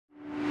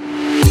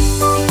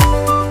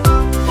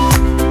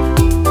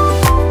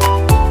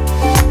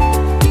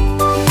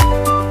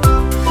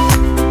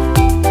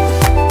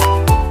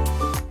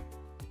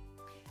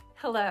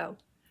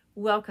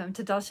Welcome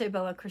to Dolce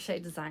Bella Crochet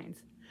Designs.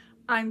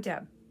 I'm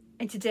Deb,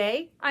 and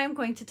today I am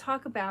going to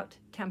talk about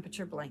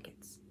temperature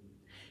blankets.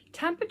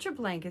 Temperature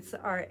blankets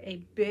are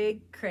a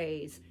big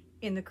craze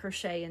in the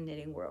crochet and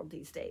knitting world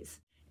these days.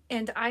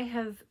 And I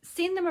have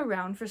seen them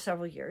around for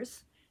several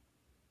years,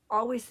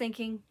 always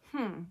thinking,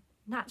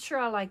 not sure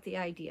I like the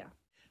idea.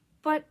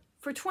 But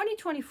for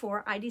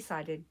 2024, I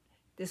decided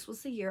this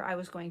was the year I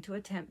was going to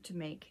attempt to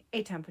make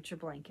a temperature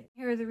blanket.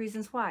 Here are the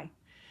reasons why.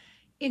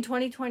 In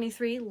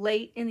 2023,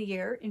 late in the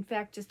year, in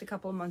fact, just a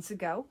couple of months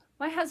ago,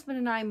 my husband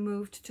and I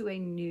moved to a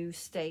new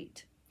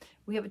state.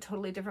 We have a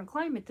totally different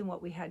climate than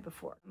what we had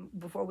before.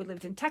 Before we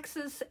lived in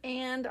Texas,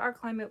 and our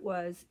climate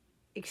was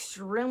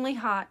extremely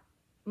hot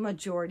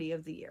majority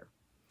of the year.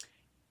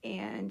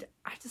 And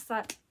I just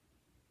thought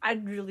I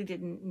really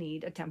didn't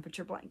need a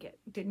temperature blanket.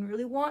 Didn't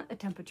really want a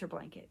temperature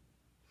blanket.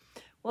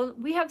 Well,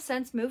 we have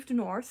since moved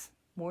north,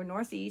 more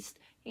northeast,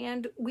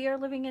 and we are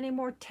living in a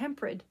more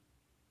temperate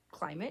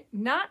climate,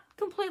 not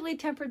completely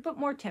temperate, but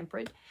more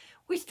temperate.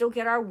 We still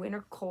get our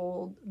winter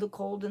cold, the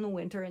cold in the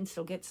winter, and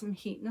still get some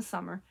heat in the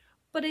summer,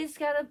 but it's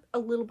got a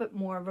little bit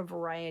more of a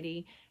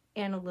variety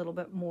and a little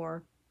bit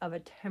more of a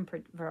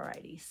temperate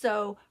variety.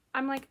 So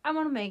I'm like, I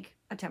want to make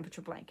a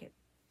temperature blanket.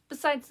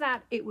 Besides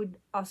that, it would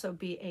also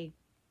be a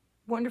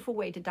wonderful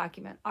way to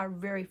document our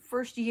very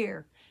first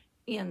year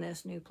in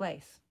this new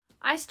place.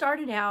 I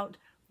started out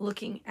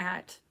looking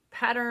at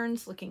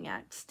patterns, looking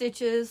at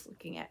stitches,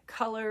 looking at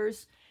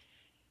colors.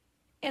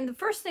 And the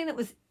first thing that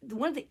was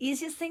one of the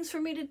easiest things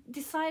for me to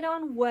decide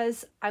on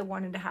was I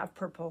wanted to have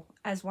purple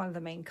as one of the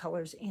main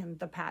colors in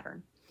the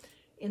pattern,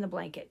 in the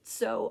blanket.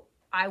 So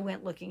I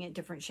went looking at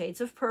different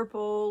shades of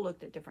purple,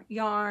 looked at different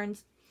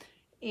yarns,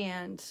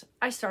 and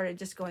I started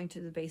just going to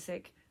the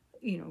basic,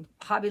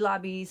 Hobby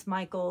Lobbies,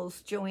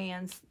 Michael's,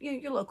 Joann's,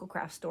 your local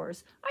craft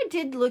stores. I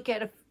did look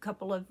at a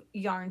couple of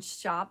yarn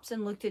shops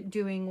and looked at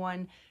doing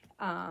one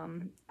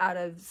out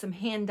of some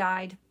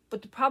hand-dyed.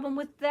 But the problem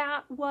with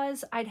that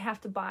was I'd have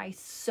to buy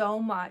so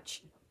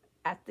much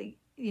at the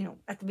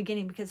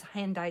beginning, because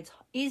hand dyed's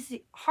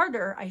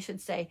harder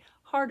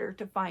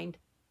to find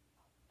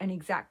an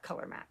exact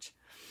color match.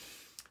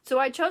 So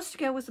I chose to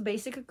go with the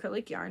basic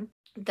acrylic yarn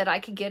that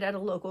I could get at a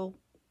local,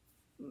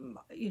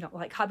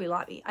 like Hobby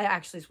Lobby.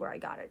 Actually is where I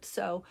got it.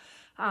 So,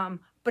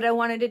 but I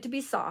wanted it to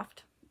be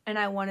soft, and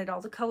I wanted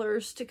all the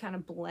colors to kind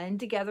of blend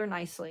together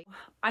nicely.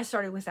 I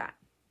started with that.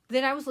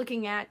 Then I was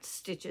looking at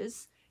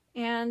stitches,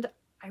 and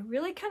I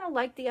really kind of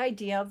like the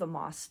idea of the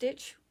moss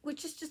stitch,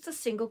 which is just a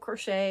single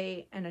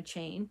crochet and a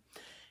chain.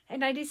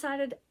 And I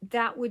decided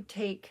that would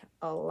take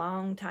a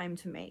long time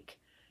to make.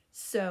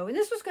 So, and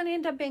this was going to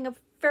end up being a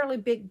fairly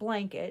big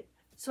blanket.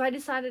 So I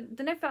decided,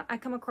 then I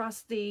come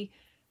across the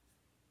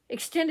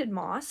extended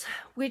moss,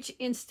 which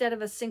instead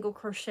of a single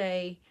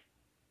crochet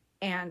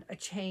and a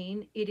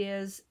chain, it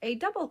is a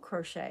double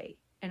crochet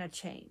and a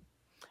chain.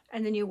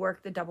 And then you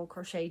work the double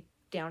crochet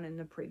down in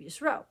the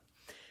previous row.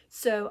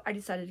 So I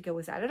decided to go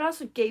with that. It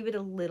also gave it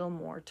a little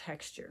more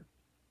texture.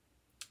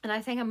 And I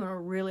think I'm going to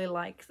really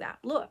like that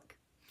look.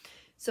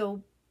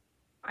 So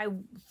I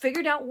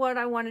figured out what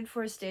I wanted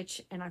for a stitch,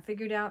 and I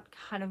figured out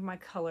kind of my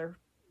color,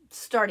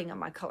 starting on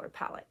my color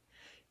palette.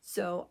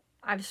 So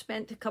I've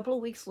spent a couple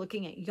of weeks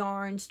looking at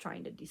yarns,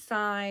 trying to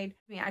decide.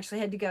 I actually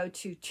had to go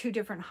to 2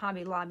 different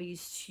Hobby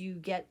Lobbies to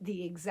get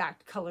the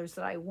exact colors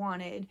that I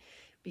wanted,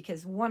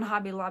 because one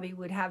Hobby Lobby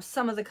would have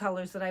some of the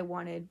colors that I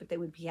wanted, but they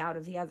would be out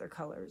of the other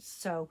colors.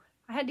 So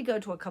I had to go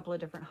to a couple of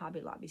different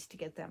Hobby Lobbies to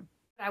get them.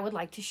 I would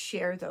like to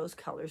share those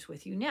colors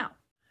with you now.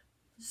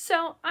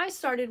 So I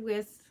started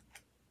with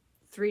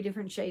 3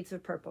 different shades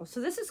of purple.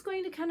 So this is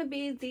going to kind of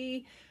be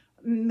the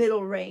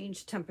middle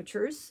range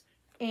temperatures.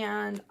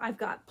 And I've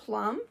got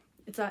plum.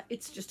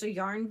 It's just a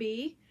yarn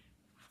bee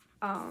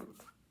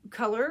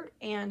color,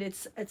 and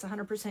it's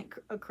 100%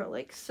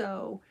 acrylic.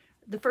 So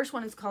the first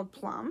one is called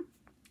plum,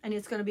 and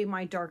it's going to be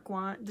my dark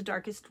one, the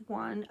darkest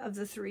one of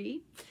the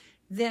 3.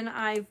 Then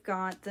I've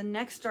got the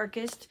next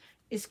darkest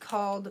is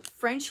called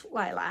French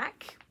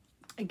Lilac.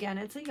 Again,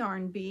 it's a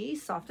yarn bee,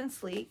 soft and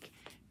sleek.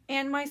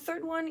 And my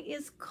third one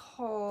is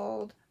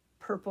called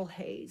Purple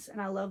Haze,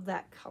 and I love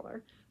that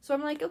color. So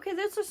I'm like, okay,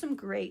 those are some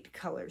great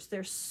colors.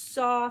 They're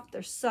soft,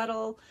 they're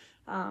subtle,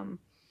 and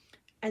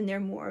they're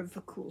more of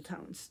the cool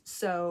tones.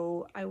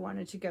 So I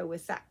wanted to go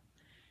with that.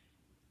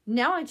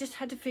 Now I just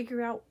had to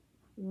figure out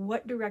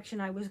what direction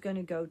I was going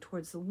to go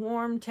towards the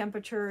warm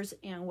temperatures,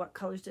 and what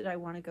colors did I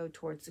want to go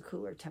towards the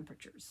cooler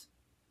temperatures.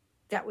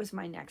 That was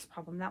my next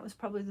problem. That was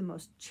probably the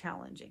most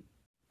challenging.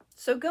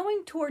 So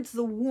going towards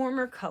the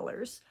warmer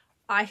colors,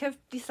 I have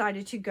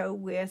decided to go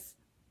with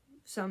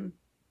some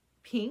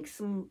pinks,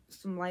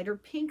 some lighter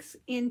pinks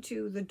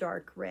into the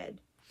dark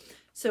red.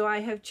 So I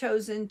have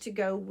chosen to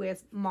go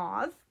with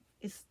mauve,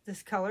 is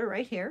this color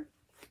right here.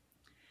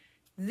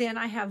 Then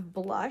I have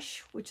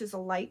blush, which is a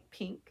light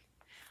pink.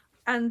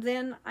 And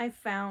then I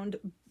found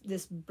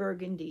this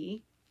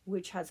burgundy,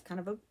 which has kind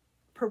of a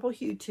purple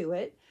hue to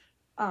it,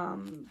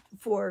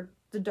 for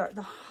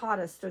the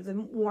hottest or the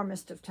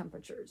warmest of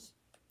temperatures.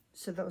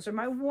 So those are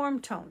my warm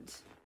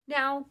tones.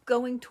 Now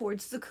going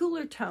towards the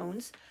cooler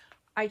tones,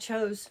 I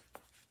chose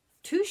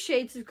 2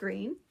 shades of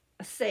green,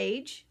 a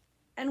sage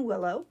and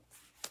willow,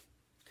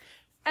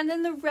 and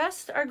then the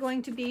rest are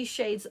going to be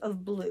shades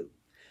of blue.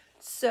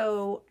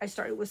 So I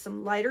started with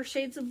some lighter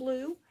shades of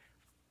blue.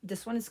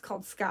 This one is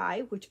called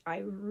Sky, which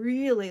I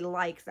really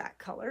like that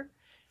color.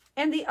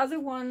 And the other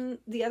one,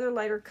 the other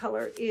lighter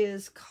color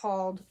is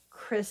called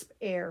Crisp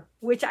Air,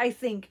 which I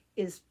think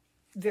is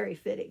very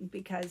fitting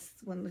because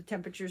when the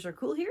temperatures are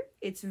cool here,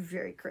 it's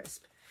very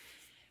crisp.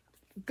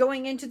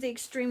 Going into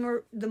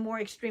the more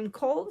extreme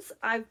colds,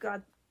 I've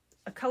got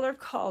a color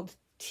called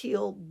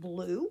Teal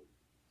Blue.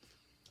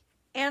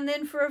 And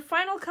then for a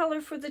final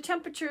color for the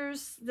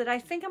temperatures that I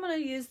think I'm going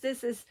to use,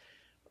 this is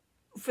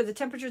for the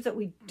temperatures that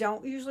we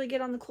don't usually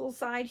get on the cool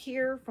side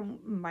here from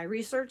my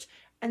research,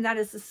 and that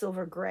is the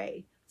Silver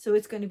Gray. So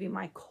it's going to be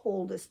my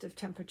coldest of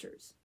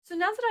temperatures. So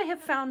now that I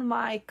have found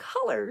my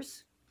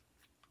colors,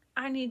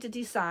 I need to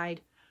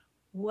decide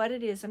what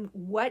it is and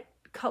what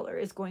color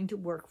is going to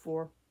work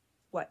for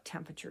what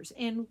temperatures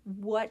and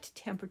what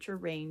temperature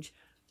range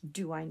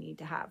do I need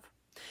to have.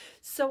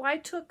 So I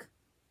took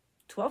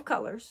 12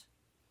 colors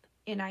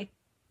and I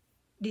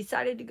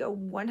decided to go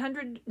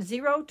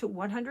 0 to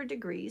 100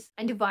 degrees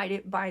and divide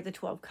it by the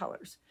 12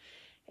 colors.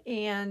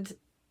 And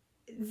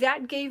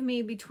that gave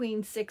me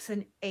between 6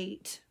 and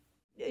 8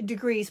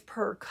 degrees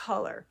per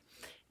color.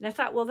 And I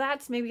thought, well,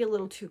 that's maybe a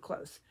little too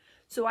close.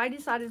 So I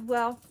decided,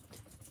 well,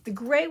 the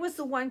gray was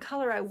the one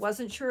color I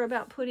wasn't sure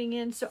about putting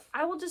in, so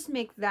I will just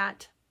make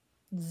that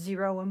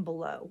 0 and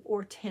below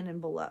or 10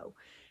 and below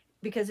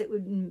because it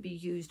wouldn't be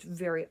used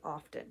very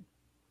often.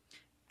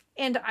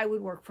 And I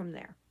would work from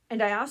there.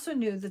 And I also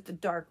knew that the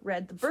dark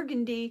red, the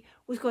burgundy,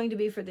 was going to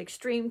be for the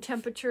extreme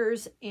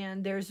temperatures,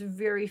 and there's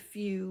very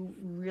few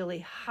really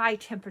high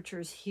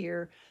temperatures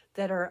here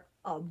that are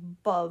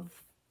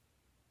above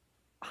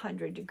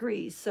 100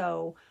 degrees.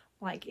 So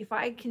like if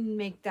I can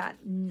make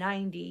that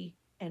 90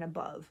 and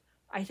above,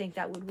 I think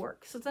that would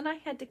work. So then I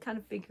had to kind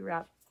of figure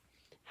out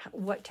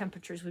what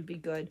temperatures would be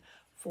good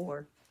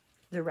for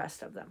the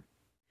rest of them.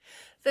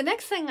 The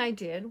next thing I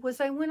did was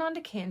I went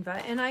onto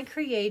Canva and I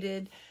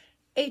created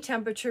a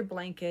temperature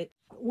blanket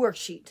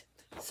worksheet.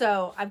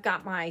 So I've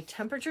got my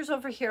temperatures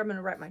over here. I'm going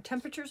to write my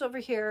temperatures over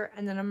here,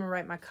 and then I'm going to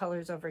write my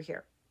colors over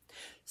here.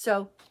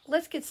 So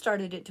let's get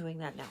started at doing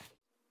that now.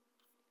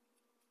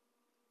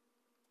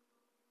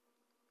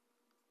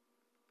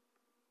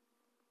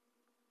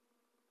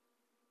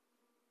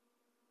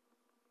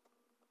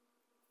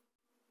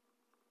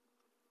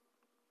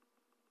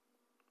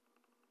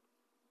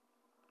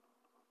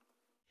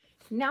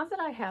 Now that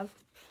I have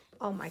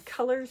all my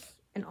colors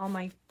and all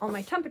my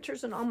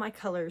temperatures and all my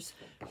colors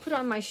put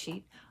on my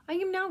sheet, I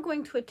am now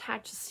going to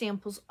attach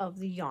samples of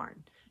the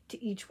yarn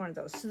to each one of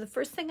those. So the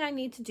first thing I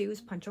need to do is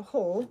punch a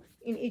hole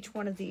in each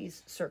one of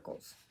these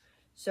circles.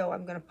 So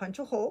I'm going to punch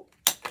a hole.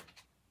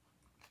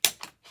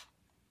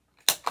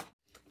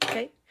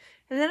 Okay.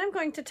 And then I'm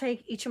going to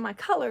take each of my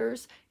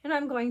colors and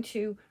I'm going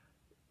to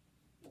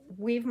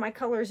weave my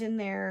colors in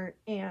there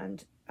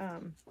and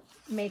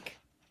make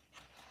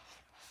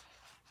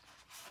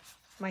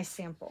my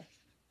sample.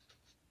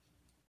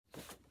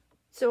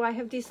 So I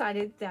have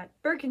decided that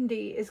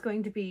burgundy is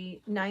going to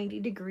be 90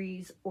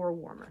 degrees or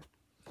warmer.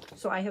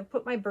 So I have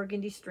put my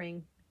burgundy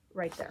string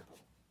right there.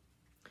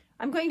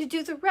 I'm going to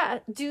do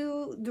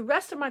the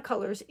rest of my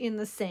colors in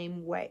the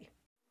same way.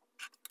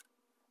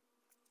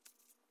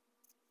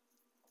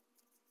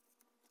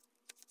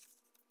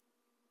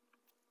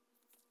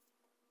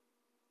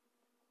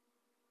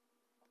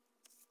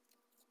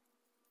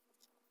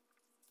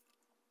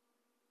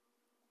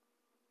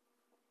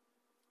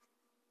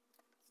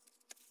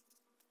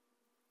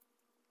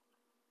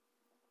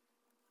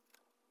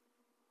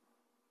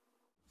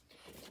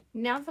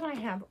 Now that I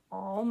have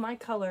all my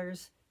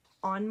colors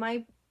on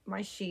my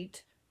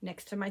sheet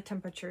next to my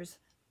temperatures,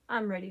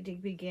 I'm ready to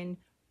begin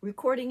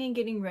recording and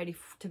getting ready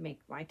to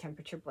make my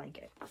temperature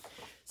blanket.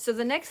 So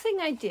the next thing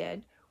I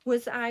did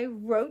was I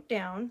wrote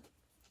down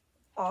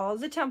all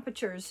the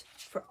temperatures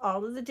for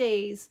all of the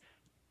days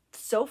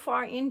so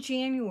far in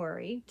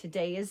January.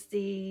 Today is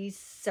the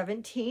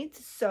 17th,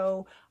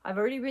 so I've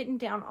already written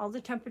down all the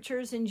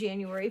temperatures in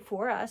January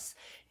for us,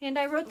 and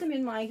I wrote them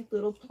in my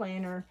little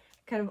planner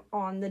kind of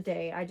on the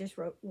day. I just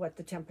wrote what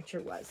the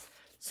temperature was.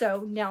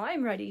 So now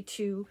I'm ready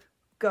to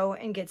go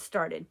and get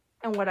started.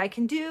 And what I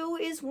can do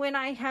is when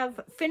I have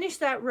finished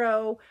that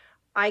row,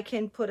 I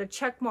can put a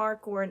check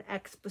mark or an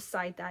X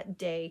beside that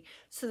day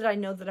so that I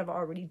know that I've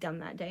already done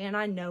that day and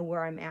I know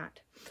where I'm at.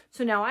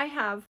 So now I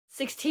have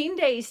 16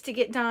 days to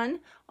get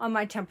done on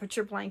my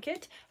temperature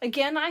blanket.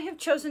 Again, I have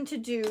chosen to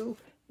do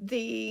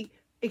the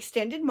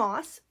extended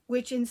moss,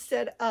 which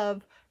instead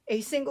of a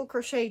single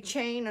crochet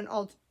chain and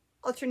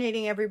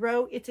alternating every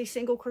row, it's a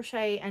single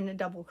crochet and a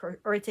double crochet,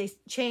 or it's a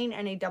chain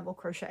and a double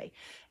crochet,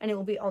 and it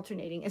will be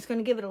alternating. It's going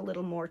to give it a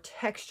little more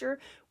texture,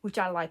 which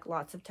I like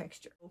lots of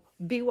texture.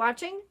 Be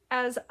watching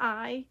as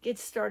I get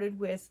started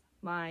with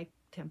my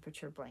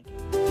temperature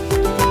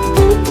blanket.